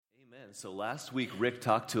Amen. So last week, Rick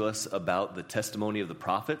talked to us about the testimony of the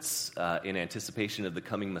prophets in anticipation of the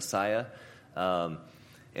coming Messiah.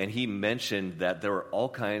 And he mentioned that there were all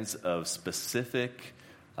kinds of specific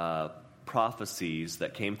prophecies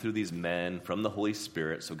that came through these men from the Holy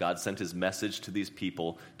Spirit. So God sent his message to these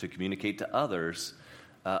people to communicate to others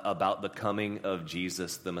about the coming of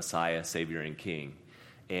Jesus, the Messiah, Savior, and King.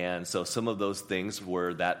 And so some of those things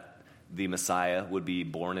were that the Messiah would be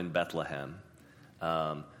born in Bethlehem,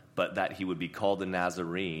 but that he would be called a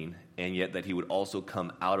Nazarene, and yet that he would also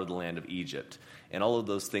come out of the land of Egypt. And all of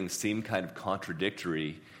those things seem kind of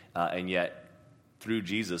contradictory, and yet through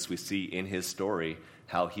Jesus we see in his story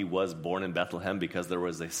how he was born in Bethlehem because there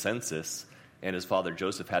was a census, and his father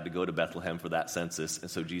Joseph had to go to Bethlehem for that census,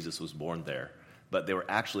 and so Jesus was born there. But they were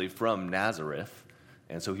actually from Nazareth,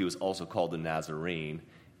 and so he was also called a Nazarene.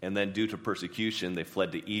 And then due to persecution, they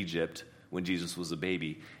fled to Egypt when Jesus was a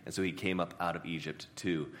baby, and so he came up out of Egypt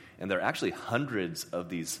too. And there are actually hundreds of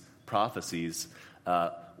these prophecies.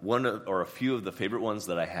 A few of the favorite ones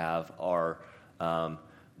that I have are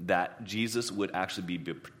that Jesus would actually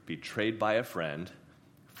be betrayed by a friend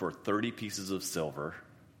for 30 pieces of silver,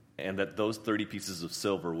 and that those 30 pieces of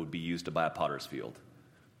silver would be used to buy a potter's field.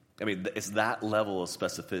 I mean, it's that level of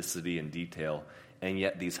specificity and detail, and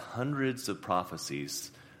yet these hundreds of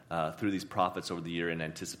prophecies through these prophets over the year in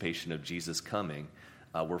anticipation of Jesus coming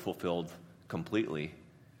were fulfilled completely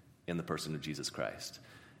in the person of Jesus Christ.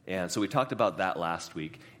 And so we talked about that last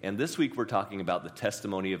week, and this week we're talking about the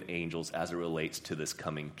testimony of angels as it relates to this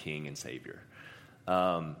coming King and Savior.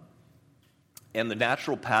 And the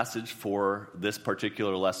natural passage for this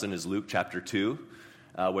particular lesson is Luke chapter 2,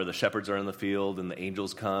 where the shepherds are in the field and the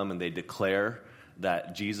angels come and they declare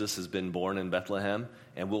that Jesus has been born in Bethlehem.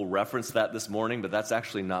 And we'll reference that this morning, but that's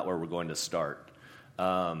actually not where we're going to start.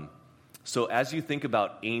 So as you think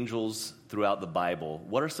about angels throughout the Bible,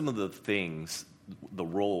 what are some of the things, the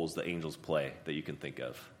roles that angels play that you can think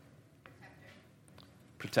of?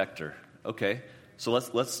 Protector. Okay, so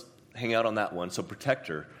let's hang out on that one. So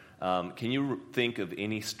protector. Can you think of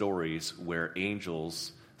any stories where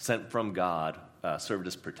angels sent from God served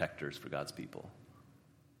as protectors for God's people?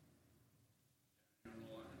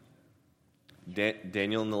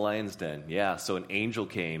 Daniel in the lion's den. Yeah, so an angel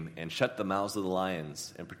came and shut the mouths of the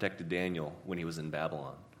lions and protected Daniel when he was in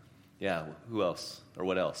Babylon. Yeah, who else? Or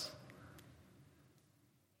what else?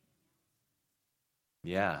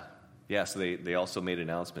 Yeah, so they also made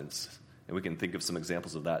announcements, and we can think of some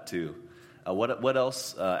examples of that too. What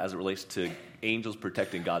else as it relates to angels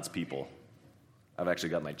protecting God's people? I've actually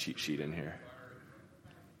got my cheat sheet in here.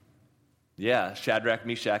 Yeah, Shadrach,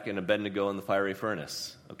 Meshach, and Abednego in the fiery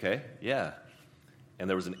furnace. Okay, yeah. And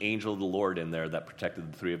there was an angel of the Lord in there that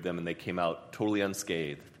protected the three of them, and they came out totally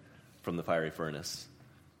unscathed from the fiery furnace.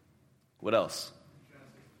 What else?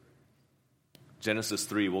 Genesis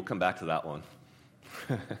 3. We'll come back to that one.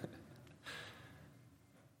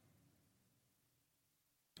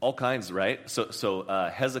 All kinds, right? So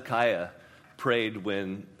Hezekiah prayed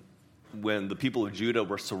when the people of Judah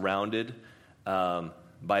were surrounded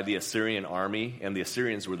by the Assyrian army, and the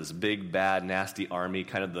Assyrians were this big, bad, nasty army,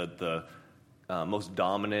 kind of the most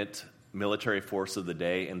dominant military force of the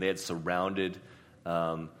day, and they had surrounded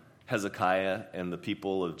Hezekiah and the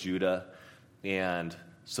people of Judah, and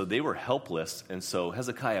so they were helpless, and so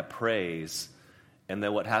Hezekiah prays, and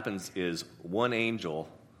then what happens is one angel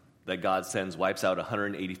that God sends wipes out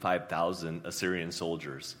 185,000 Assyrian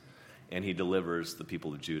soldiers, and he delivers the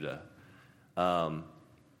people of Judah. What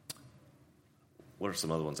are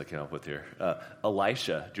some other ones I came up with here?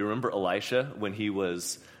 Elisha. Do you remember Elisha when he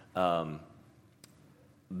was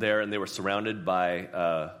there and they were surrounded by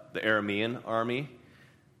the Aramean army?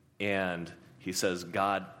 And he says,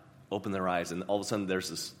 God, open their eyes. And all of a sudden there's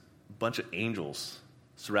this bunch of angels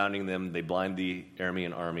surrounding them. They blind the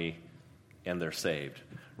Aramean army and they're saved.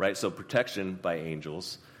 Right? So protection by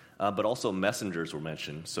angels. But also messengers were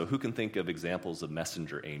mentioned. So who can think of examples of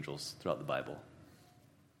messenger angels throughout the Bible?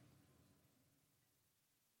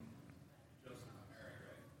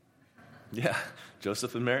 Yeah,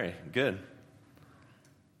 Joseph and Mary. Good.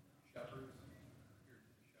 Shepherds.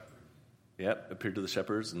 Yep, appeared to the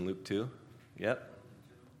shepherds in Luke 2. Yep.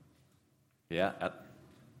 Yeah,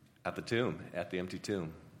 at the tomb, at the empty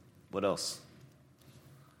tomb. What else?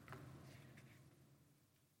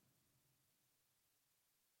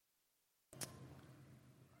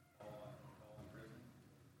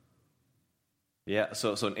 Yeah,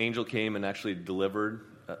 so an angel came and actually delivered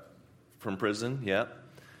from prison. Yep.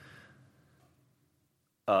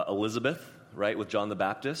 Elizabeth, right, with John the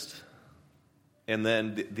Baptist. And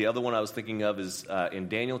then the other one I was thinking of is in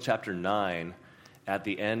Daniel chapter 9, at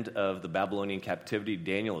the end of the Babylonian captivity,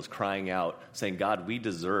 Daniel is crying out, saying, God, we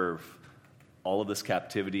deserve all of this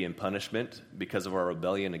captivity and punishment because of our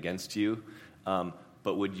rebellion against you.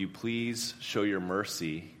 But would you please show your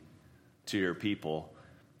mercy to your people?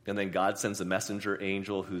 And then God sends a messenger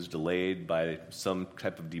angel who's delayed by some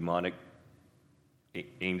type of demonic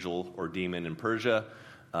angel or demon in Persia,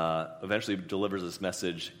 eventually delivers this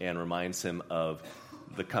message and reminds him of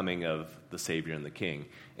the coming of the Savior and the King.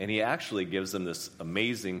 And he actually gives them this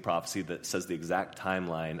amazing prophecy that says the exact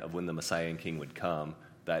timeline of when the Messiah and King would come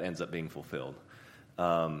that ends up being fulfilled.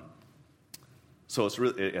 So it's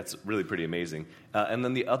really pretty amazing. And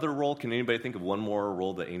then the other role, can anybody think of one more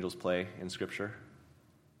role that angels play in Scripture?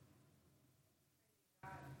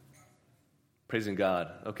 Praising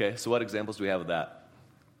God. Okay, so what examples do we have of that?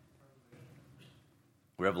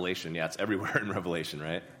 Revelation, yeah, it's everywhere in Revelation,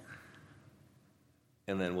 right?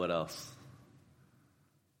 And then what else?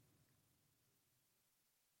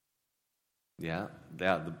 Yeah,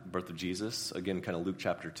 the birth of Jesus, again, kind of Luke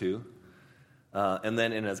chapter 2. And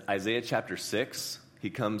then in Isaiah chapter 6, he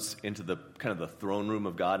comes into the kind of the throne room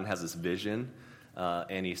of God and has this vision,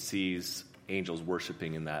 and he sees angels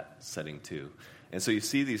worshiping in that setting too. And so you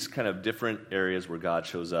see these kind of different areas where God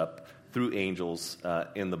shows up through angels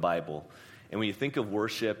in the Bible. And when you think of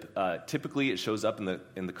worship, typically it shows up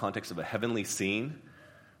in the context of a heavenly scene.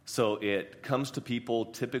 So it comes to people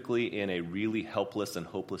typically in a really helpless and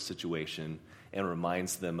hopeless situation and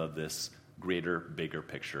reminds them of this greater, bigger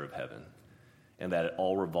picture of heaven, and that it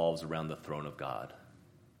all revolves around the throne of God.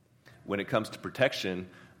 When it comes to protection,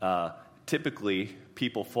 typically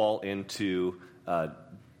people fall into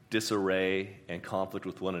disarray and conflict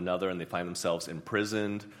with one another, and they find themselves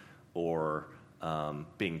imprisoned or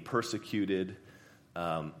being persecuted.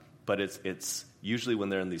 But it's usually when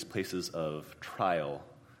they're in these places of trial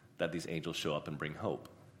that these angels show up and bring hope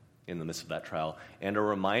in the midst of that trial, and a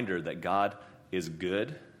reminder that God is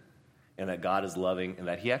good and that God is loving, and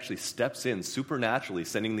that he actually steps in supernaturally,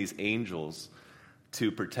 sending these angels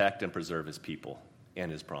to protect and preserve his people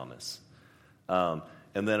and his promise.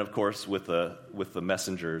 And then, of course, with the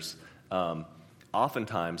messengers,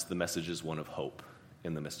 oftentimes the message is one of hope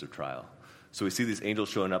in the midst of trial. So we see these angels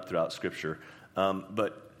showing up throughout Scripture.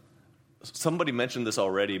 But somebody mentioned this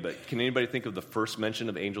already, but can anybody think of the first mention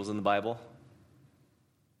of angels in the Bible?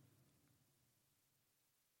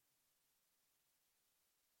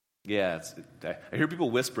 Yeah, I hear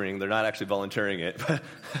people whispering. They're not actually volunteering it.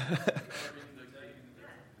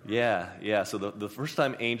 Yeah. So the first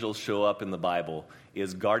time angels show up in the Bible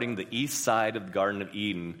is guarding the east side of the Garden of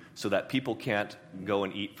Eden so that people can't go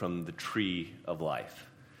and eat from the tree of life.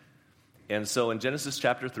 And so in Genesis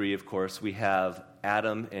chapter 3, of course, we have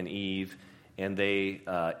Adam and Eve, and they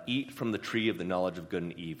eat from the tree of the knowledge of good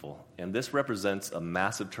and evil. And this represents a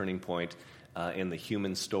massive turning point in the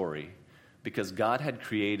human story, because God had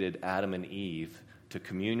created Adam and Eve to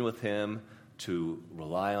commune with him, to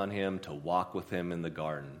rely on him, to walk with him in the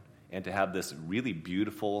garden, and to have this really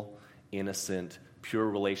beautiful, innocent, pure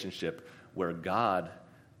relationship where God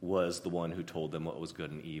was the one who told them what was good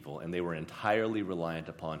and evil, and they were entirely reliant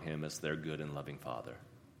upon him as their good and loving Father.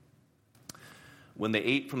 When they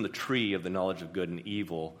ate from the tree of the knowledge of good and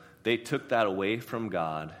evil, they took that away from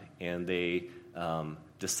God, and they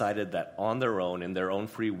decided that on their own, in their own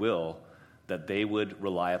free will, that they would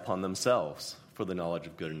rely upon themselves for the knowledge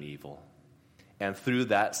of good and evil. And through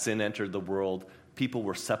that, sin entered the world. People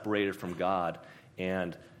were separated from God,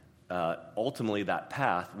 and ultimately that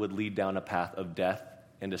path would lead down a path of death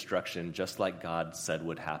and destruction, just like God said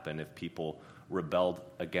would happen if people rebelled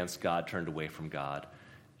against God, turned away from God,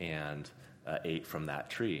 and ate from that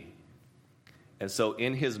tree. And so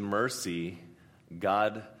in his mercy,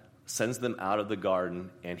 God sends them out of the garden,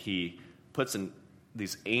 and he puts in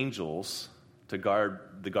these angels to guard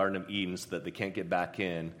the Garden of Eden so that they can't get back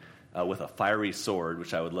in with a fiery sword,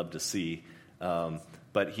 which I would love to see.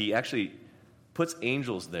 But he actually puts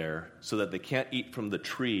angels there so that they can't eat from the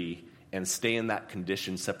tree and stay in that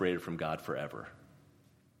condition separated from God forever.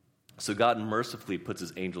 So God mercifully puts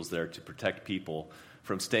his angels there to protect people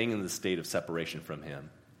from staying in the state of separation from him.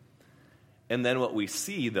 And then what we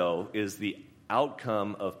see, though, is the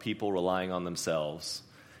outcome of people relying on themselves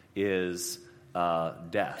is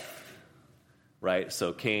death, right?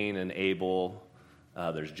 So Cain and Abel,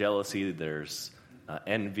 there's jealousy, there's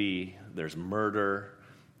envy, there's murder,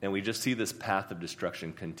 and we just see this path of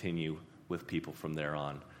destruction continue with people from there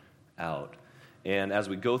on out. And as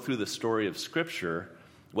we go through the story of Scripture,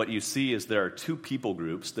 what you see is there are two people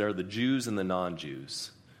groups. There are the Jews and the non-Jews.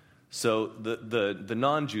 So the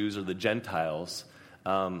non-Jews, or the Gentiles,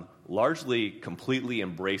 largely completely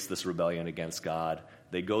embrace this rebellion against God.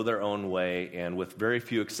 they go their own way, and with very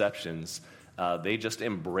few exceptions, they just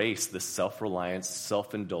embrace this self-reliance,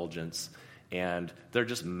 self-indulgence, and they're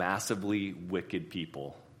just massively wicked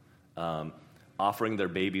people, offering their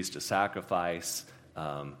babies to sacrifice,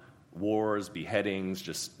 wars, beheadings,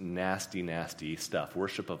 just nasty, nasty stuff,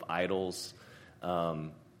 worship of idols.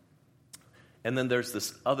 And then there's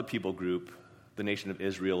this other people group, the nation of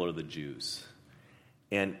Israel, or the Jews.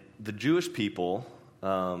 And the Jewish people,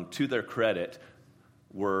 to their credit,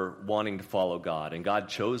 were wanting to follow God. And God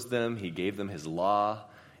chose them. He gave them his law.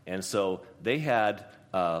 And so they had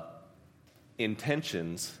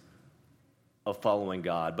intentions of following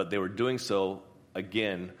God, but they were doing so,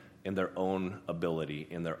 again, in their own ability,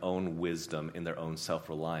 in their own wisdom, in their own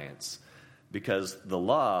self-reliance. Because the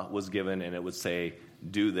law was given, and it would say,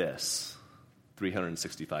 do this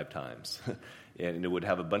 365 times. And it would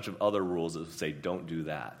have a bunch of other rules that would say, don't do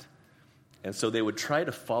that. And so they would try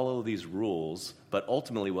to follow these rules, but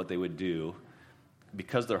ultimately what they would do,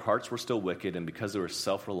 because their hearts were still wicked and because they were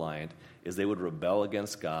self-reliant, is they would rebel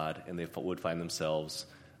against God, and they would find themselves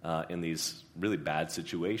in these really bad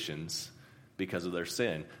situations because of their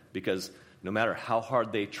sin. Because no matter how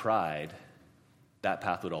hard they tried, that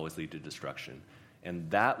path would always lead to destruction. And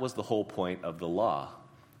that was the whole point of the law,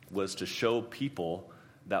 was to show people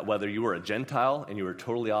that whether you were a Gentile and you were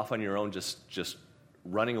totally off on your own, just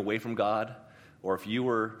running away from God, or if you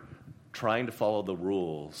were trying to follow the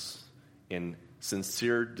rules in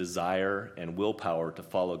sincere desire and willpower to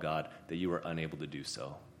follow God, that you were unable to do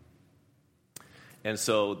so. And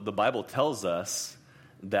so the Bible tells us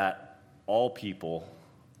that all people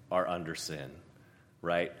are under sin,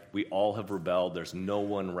 right? We all have rebelled. There's no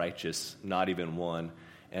one righteous, not even one.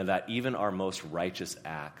 And that even our most righteous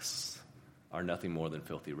acts are nothing more than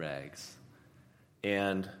filthy rags.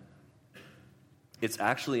 And it's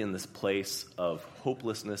actually in this place of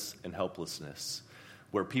hopelessness and helplessness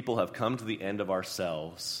where people have come to the end of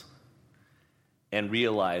ourselves and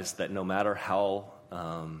realized that no matter how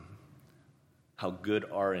good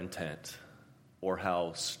our intent, or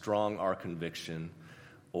how strong our conviction,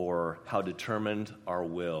 or how determined our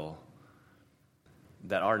will,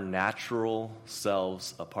 that our natural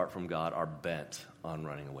selves apart from God are bent on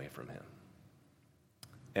running away from him.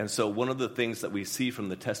 And so one of the things that we see from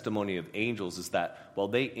the testimony of angels is that while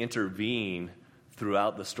they intervene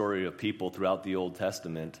throughout the story of people, throughout the Old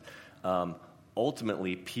Testament,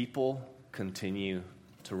 ultimately people continue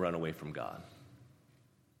to run away from God.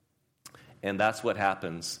 And that's what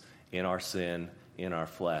happens in our sin, in our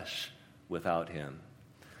flesh, without him.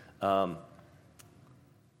 But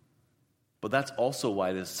that's also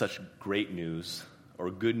why there's such great news, or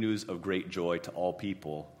good news of great joy to all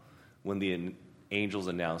people, when the angels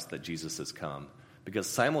announced that Jesus has come. Because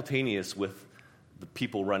simultaneous with the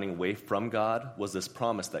people running away from God was this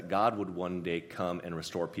promise that God would one day come and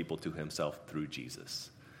restore people to himself through Jesus.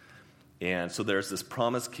 And so there's this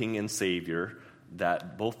promised King and Savior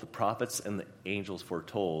that both the prophets and the angels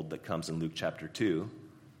foretold that comes in Luke chapter 2.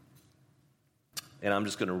 And I'm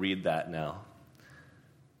just going to read that now.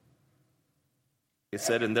 It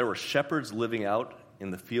said, "And there were shepherds living out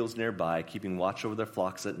in the fields nearby, keeping watch over their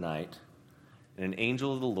flocks at night. And an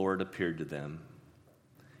angel of the Lord appeared to them.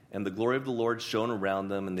 And the glory of the Lord shone around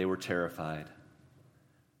them, and they were terrified.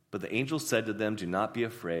 But the angel said to them, 'Do not be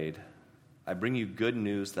afraid. I bring you good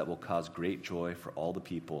news that will cause great joy for all the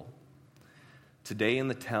people. Today in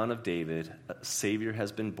the town of David, a Savior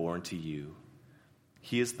has been born to you.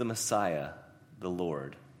 He is the Messiah, the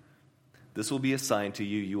Lord. This will be a sign to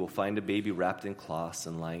you. You will find a baby wrapped in cloths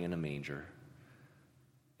and lying in a manger.'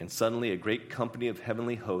 And suddenly a great company of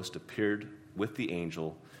heavenly hosts appeared with the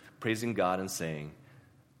angel, praising God and saying,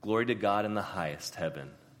 'Glory to God in the highest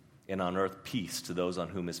heaven, and on earth peace to those on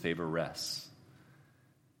whom his favor rests.'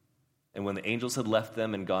 And when the angels had left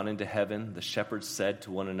them and gone into heaven, the shepherds said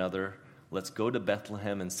to one another, 'Let's go to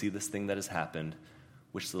Bethlehem and see this thing that has happened,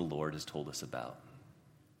 which the Lord has told us about.'"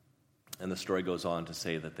 And the story goes on to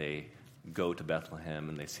say that they go to Bethlehem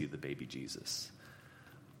and they see the baby Jesus.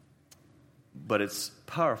 But it's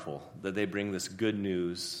powerful that they bring this good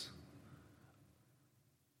news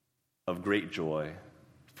of great joy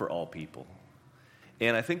for all people.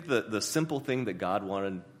 And I think the simple thing that God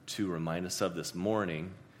wanted to remind us of this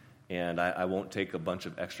morning, and I won't take a bunch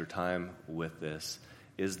of extra time with this,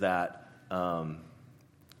 is that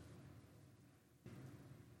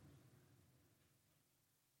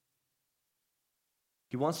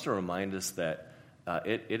he wants to remind us that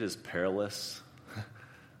it is perilous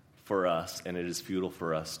for us, and it is futile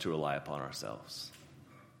for us to rely upon ourselves.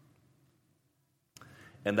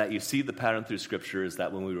 And that you see the pattern through Scripture is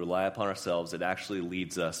that when we rely upon ourselves, it actually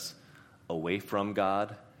leads us away from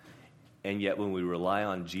God, And yet when we rely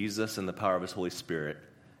on Jesus and the power of his Holy Spirit,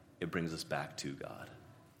 it brings us back to God.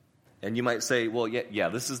 And you might say, well, yeah,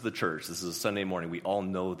 this is the church. This is a Sunday morning. We all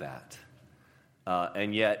know that.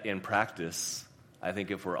 And yet in practice, I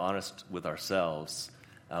think if we're honest with ourselves,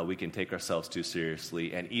 we can take ourselves too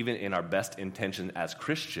seriously. And even in our best intention as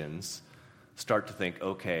Christians, start to think,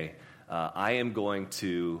 okay, I am going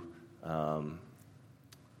to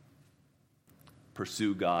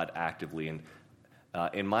pursue God actively. And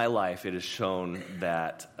in my life, it has shown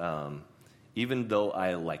that even though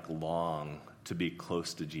I long to be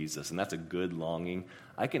close to Jesus, and that's a good longing,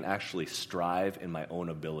 I can actually strive in my own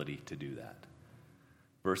ability to do that.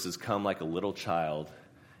 Versus come like a little child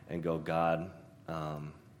and go, God,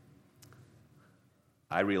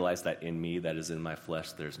 I realize that in me, that is in my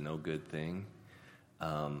flesh, there's no good thing.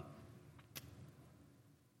 And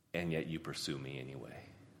yet you pursue me anyway.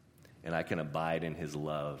 And I can abide in his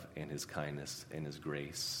love and his kindness and his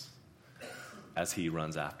grace as he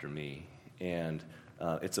runs after me. And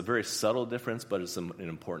it's a very subtle difference, but it's an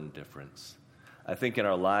important difference. I think in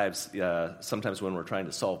our lives, sometimes when we're trying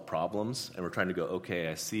to solve problems and we're trying to go, okay,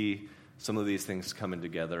 I see some of these things coming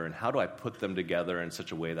together, and how do I put them together in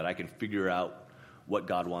such a way that I can figure out what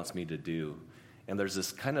God wants me to do? And there's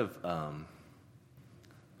this kind of,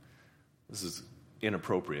 this is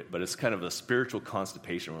inappropriate, but it's kind of a spiritual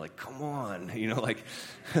constipation. We're like, come on,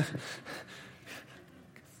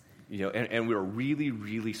 and we're really,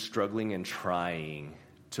 really struggling and trying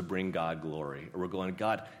to bring God glory. Or we're going,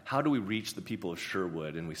 God, how do we reach the people of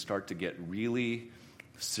Sherwood? And we start to get really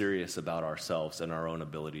serious about ourselves and our own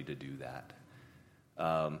ability to do that.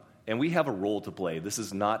 And we have a role to play. This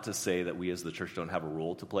is not to say that we as the church don't have a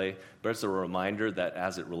role to play, but it's a reminder that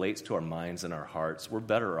as it relates to our minds and our hearts, we're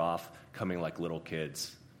better off coming like little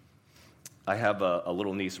kids. I have a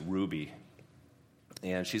little niece, Ruby,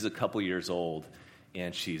 and she's a couple years old,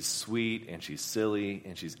 and she's sweet, and she's silly,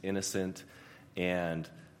 and she's innocent. And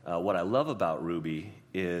what I love about Ruby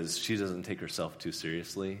is she doesn't take herself too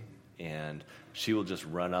seriously, and she will just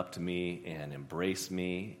run up to me and embrace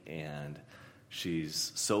me, and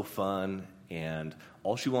she's so fun, and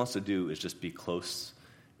all she wants to do is just be close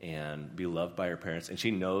and be loved by her parents. And she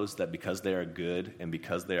knows that because they are good and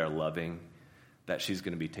because they are loving, that she's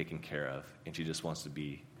going to be taken care of, and she just wants to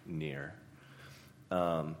be near.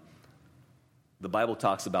 The Bible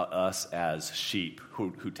talks about us as sheep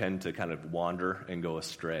who tend to kind of wander and go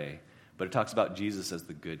astray, but it talks about Jesus as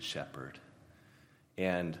the good shepherd.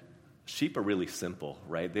 And sheep are really simple,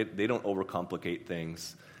 right? They don't overcomplicate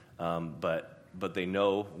things, but they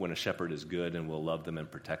know when a shepherd is good and will love them and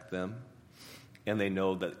protect them. And they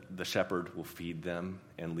know that the shepherd will feed them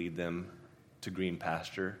and lead them to green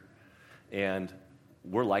pasture. And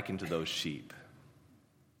we're likened to those sheep.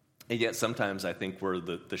 And yet sometimes I think we're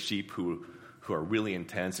the sheep who are really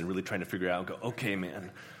intense and really trying to figure out, go, okay, man,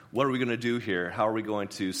 what are we going to do here? How are we going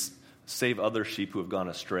to save other sheep who have gone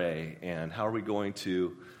astray? And how are we going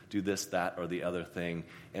to do this, that, or the other thing?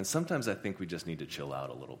 And sometimes I think we just need to chill out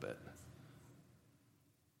a little bit.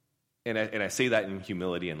 And I say that in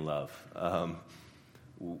humility and love.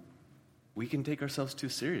 We can take ourselves too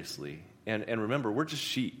seriously. And remember, we're just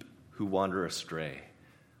sheep who wander astray.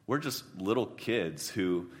 We're just little kids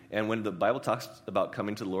who, and when the Bible talks about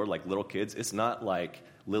coming to the Lord like little kids, it's not like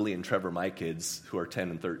Lily and Trevor, my kids, who are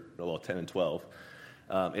 10 and 12.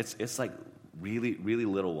 It's like really, really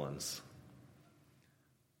little ones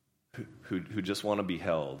who just want to be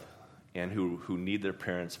held and who need their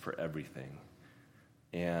parents for everything.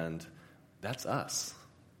 And that's us,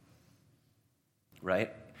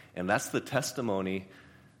 right? And that's the testimony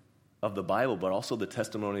of the Bible, but also the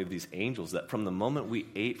testimony of these angels, that from the moment we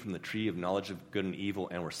ate from the tree of knowledge of good and evil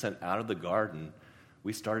and were sent out of the garden,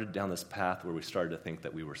 we started down this path where we started to think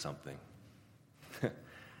that we were something,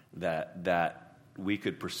 that we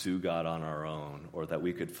could pursue God on our own, or that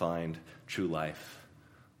we could find true life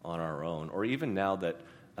on our own, or even now that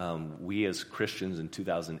we as Christians in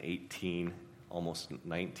 2018, almost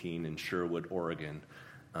 19 in Sherwood, Oregon,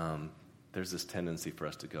 there's this tendency for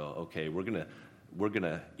us to go, okay, we're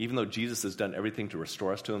gonna, even though Jesus has done everything to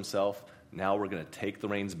restore us to himself, now we're gonna take the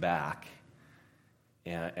reins back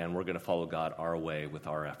and we're gonna follow God our way with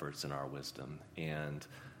our efforts and our wisdom. And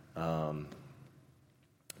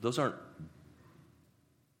those aren't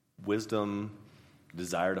wisdom,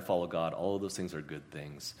 desire to follow God. All of those things are good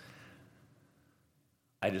things.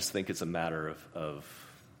 I just think it's a matter of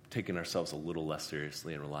taking ourselves a little less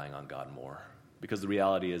seriously and relying on God more. Because the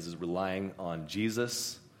reality is relying on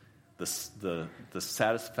Jesus, the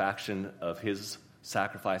satisfaction of his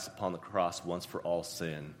sacrifice upon the cross once for all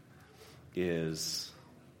sin is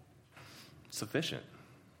sufficient.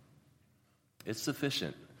 It's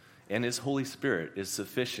sufficient. And his Holy Spirit is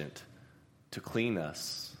sufficient to clean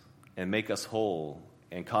us and make us whole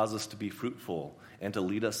and cause us to be fruitful and to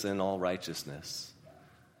lead us in all righteousness.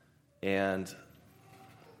 And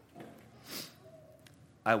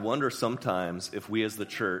I wonder sometimes if we as the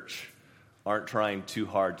church aren't trying too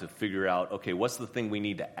hard to figure out, okay, what's the thing we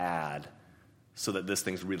need to add so that this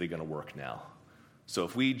thing's really going to work now? So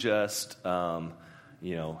if we just,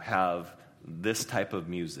 have this type of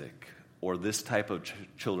music or this type of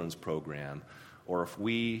children's program, or if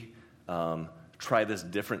we try this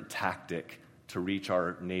different tactic to reach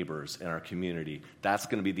our neighbors and our community, that's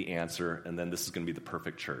going to be the answer, and then this is going to be the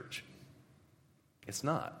perfect church. It's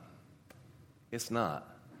not. It's not.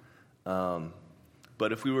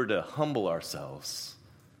 But if we were to humble ourselves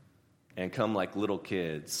and come like little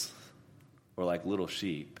kids or like little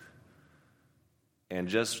sheep and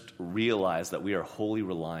just realize that we are wholly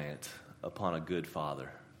reliant upon a good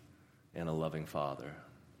Father and a loving Father,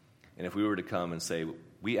 and if we were to come and say,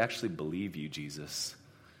 we actually believe you, Jesus,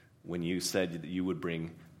 when you said that you would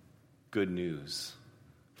bring good news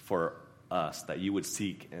for us, that you would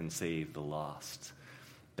seek and save the lost,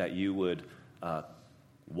 that you would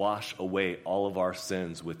wash away all of our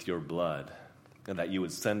sins with your blood, and that you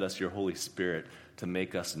would send us your Holy Spirit to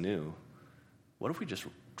make us new. What if we just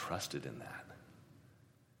trusted in that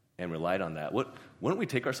and relied on that? Wouldn't we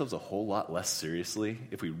take ourselves a whole lot less seriously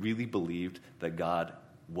if we really believed that God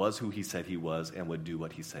was who he said he was and would do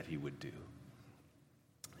what he said he would do?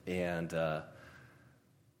 And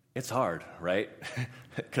it's hard, right?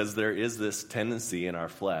 Because there is this tendency in our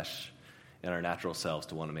flesh and our natural selves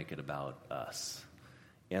to want to make it about us.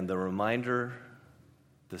 And the reminder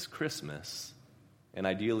this Christmas, and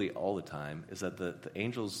ideally all the time, is that the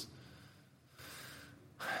angels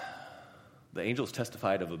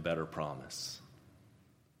testified of a better promise.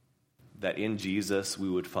 That in Jesus we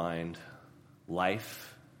would find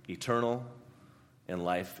life eternal and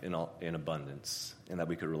life in abundance, and that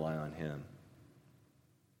we could rely on him.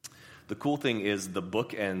 The cool thing is the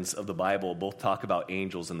bookends of the Bible both talk about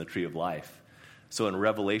angels and the tree of life. So in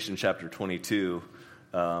Revelation chapter 22,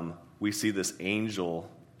 we see this angel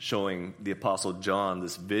showing the Apostle John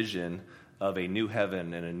this vision of a new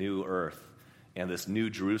heaven and a new earth and this new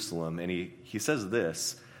Jerusalem. And he says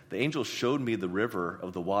this, the angel showed me the river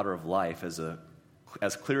of the water of life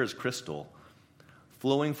as clear as crystal,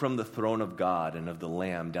 flowing from the throne of God and of the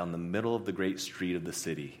Lamb down the middle of the great street of the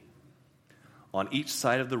city. On each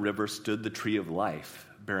side of the river stood the tree of life,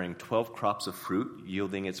 bearing 12 crops of fruit,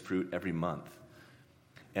 yielding its fruit every month.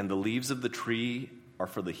 And the leaves of the tree are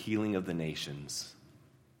for the healing of the nations.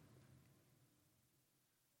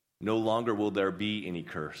 No longer will there be any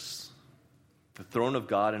curse. The throne of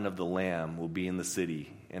God and of the Lamb will be in the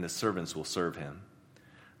city, and his servants will serve him.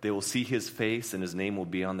 They will see his face, and his name will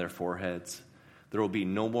be on their foreheads. There will be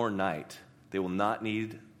no more night. They will not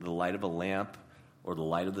need the light of a lamp or the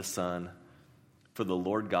light of the sun, for the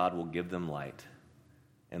Lord God will give them light,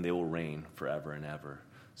 and they will reign forever and ever.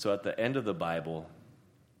 So at the end of the Bible,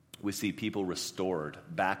 we see people restored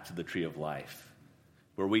back to the tree of life,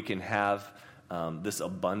 where we can have this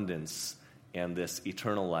abundance and this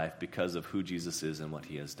eternal life because of who Jesus is and what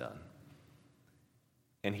he has done.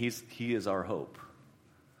 And he is our hope.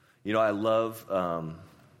 You know,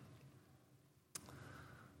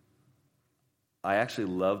 I actually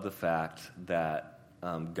love the fact that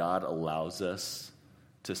God allows us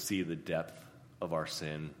to see the depth of our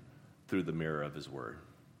sin through the mirror of his word.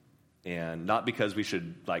 And not because we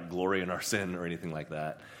should glory in our sin or anything like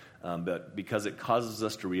that, but because it causes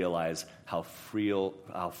us to realize how frail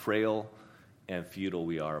and futile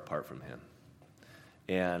we are apart from him.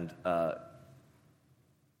 And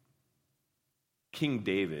King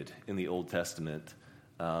David in the Old Testament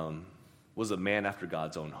was a man after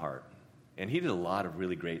God's own heart. And he did a lot of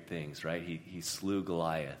really great things, right? He slew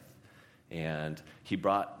Goliath, and he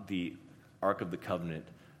brought the Ark of the Covenant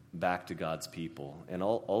back to God's people, and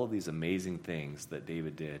all of these amazing things that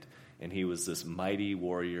David did. And he was this mighty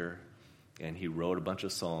warrior, and he wrote a bunch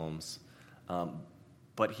of psalms,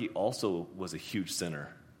 but he also was a huge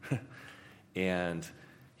sinner. And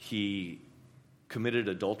he committed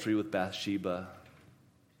adultery with Bathsheba.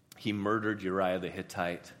 He murdered Uriah the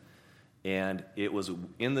Hittite. And it was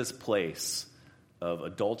in this place of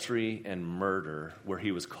adultery and murder where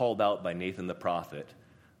he was called out by Nathan the prophet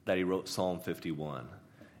that he wrote Psalm 51.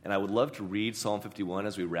 And I would love to read Psalm 51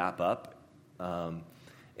 as we wrap up and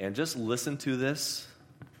just listen to this.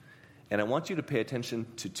 And I want you to pay attention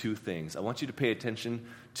to two things. I want you to pay attention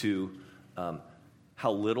to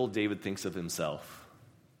how little David thinks of himself.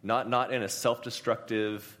 Not in a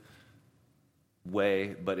self-destructive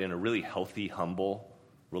way, but in a really healthy, humble,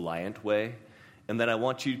 reliant way. And then I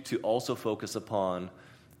want you to also focus upon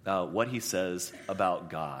what he says about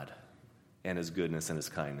God and his goodness and his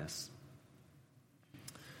kindness.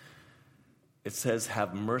 It says,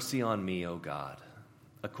 "Have mercy on me, O God,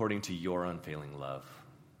 according to your unfailing love.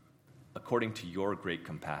 According to your great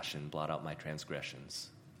compassion, blot out my transgressions.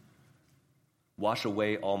 Wash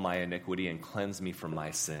away all my iniquity and cleanse me from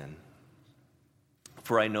my sin.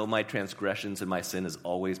 For I know my transgressions and my sin is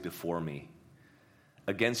always before me.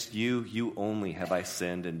 Against you, you only have I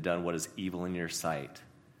sinned and done what is evil in your sight.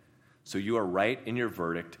 So you are right in your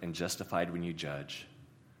verdict and justified when you judge.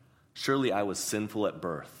 Surely I was sinful at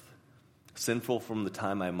birth, sinful from the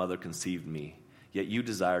time my mother conceived me, yet you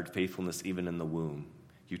desired faithfulness even in the womb.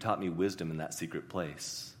 You taught me wisdom in that secret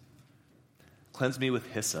place. Cleanse me with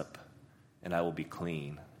hyssop, and I will be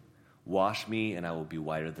clean. Wash me, and I will be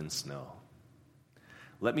whiter than snow.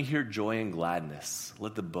 Let me hear joy and gladness.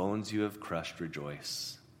 Let the bones you have crushed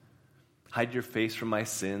rejoice. Hide your face from my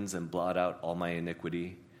sins and blot out all my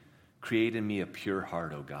iniquity. Create in me a pure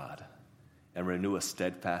heart, O God, and renew a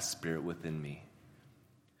steadfast spirit within me.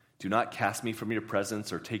 Do not cast me from your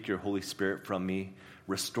presence or take your Holy Spirit from me.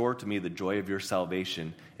 Restore to me the joy of your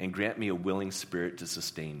salvation and grant me a willing spirit to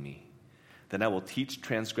sustain me. Then I will teach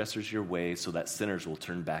transgressors your ways so that sinners will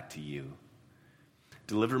turn back to you.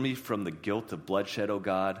 Deliver me from the guilt of bloodshed, O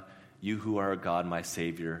God, you who are God, my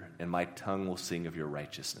Savior, and my tongue will sing of your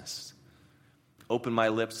righteousness. Open my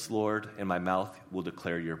lips, Lord, and my mouth will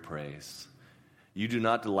declare your praise. You do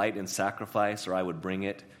not delight in sacrifice, or I would bring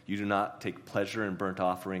it. You do not take pleasure in burnt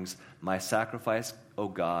offerings. My sacrifice, O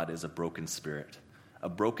God, is a broken spirit. A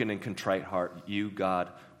broken and contrite heart, you,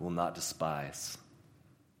 God, will not despise.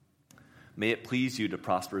 May it please you to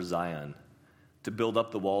prosper Zion, to build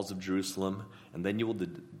up the walls of Jerusalem, and then you will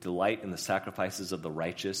delight in the sacrifices of the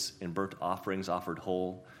righteous, in burnt offerings offered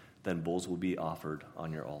whole. Then bulls will be offered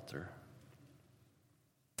on your altar."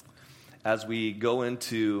 As we go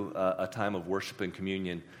into a time of worship and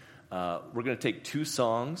communion, we're going to take two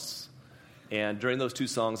songs, and during those two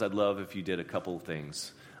songs, I'd love if you did a couple of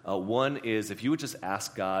things. One is if you would just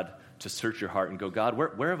ask God to search your heart and go, God,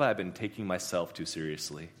 where have I been taking myself too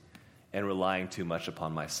seriously and relying too much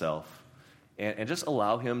upon myself? And just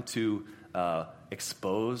allow him to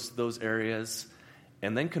expose those areas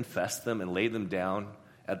and then confess them and lay them down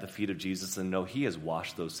at the feet of Jesus and know he has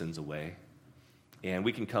washed those sins away. And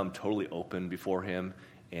we can come totally open before him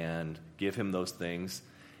and give him those things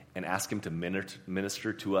and ask him to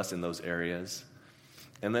minister to us in those areas.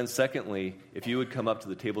 And then secondly, if you would come up to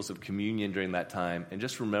the tables of communion during that time and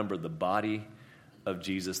just remember the body of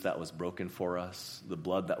Jesus that was broken for us, the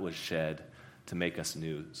blood that was shed to make us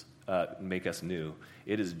new.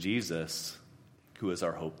 It is Jesus who is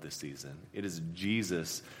our hope this season. It is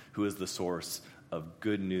Jesus who is the source of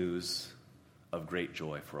good news, of great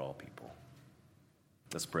joy for all people.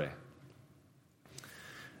 Let's pray.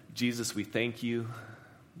 Jesus, we thank you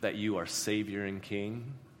that you are Savior and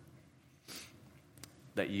King,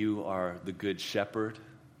 that you are the Good Shepherd,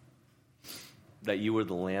 that you are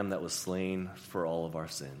the Lamb that was slain for all of our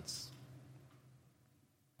sins.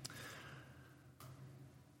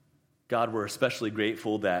 God, we're especially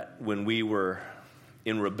grateful that when we were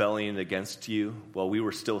in rebellion against you, while we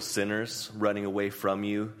were still sinners running away from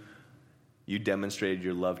you, you demonstrated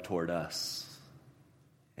your love toward us.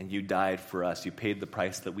 And you died for us. You paid the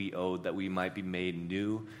price that we owed, that we might be made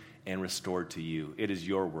new and restored to you. It is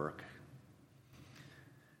your work.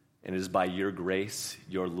 And it is by your grace,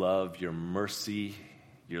 your love, your mercy,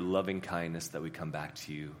 your loving kindness that we come back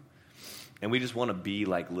to you. And we just want to be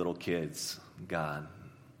like little kids, God,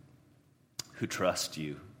 who trust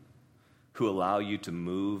you, who allow you to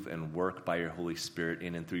move and work by your Holy Spirit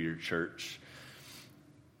in and through your church.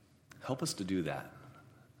 Help us to do that.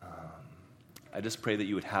 I just pray that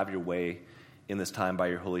you would have your way in this time by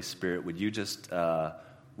your Holy Spirit. Would you just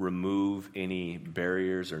remove any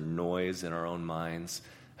barriers or noise in our own minds?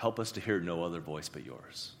 Help us to hear no other voice but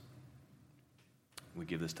yours. We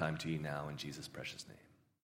give this time to you now in Jesus' precious name.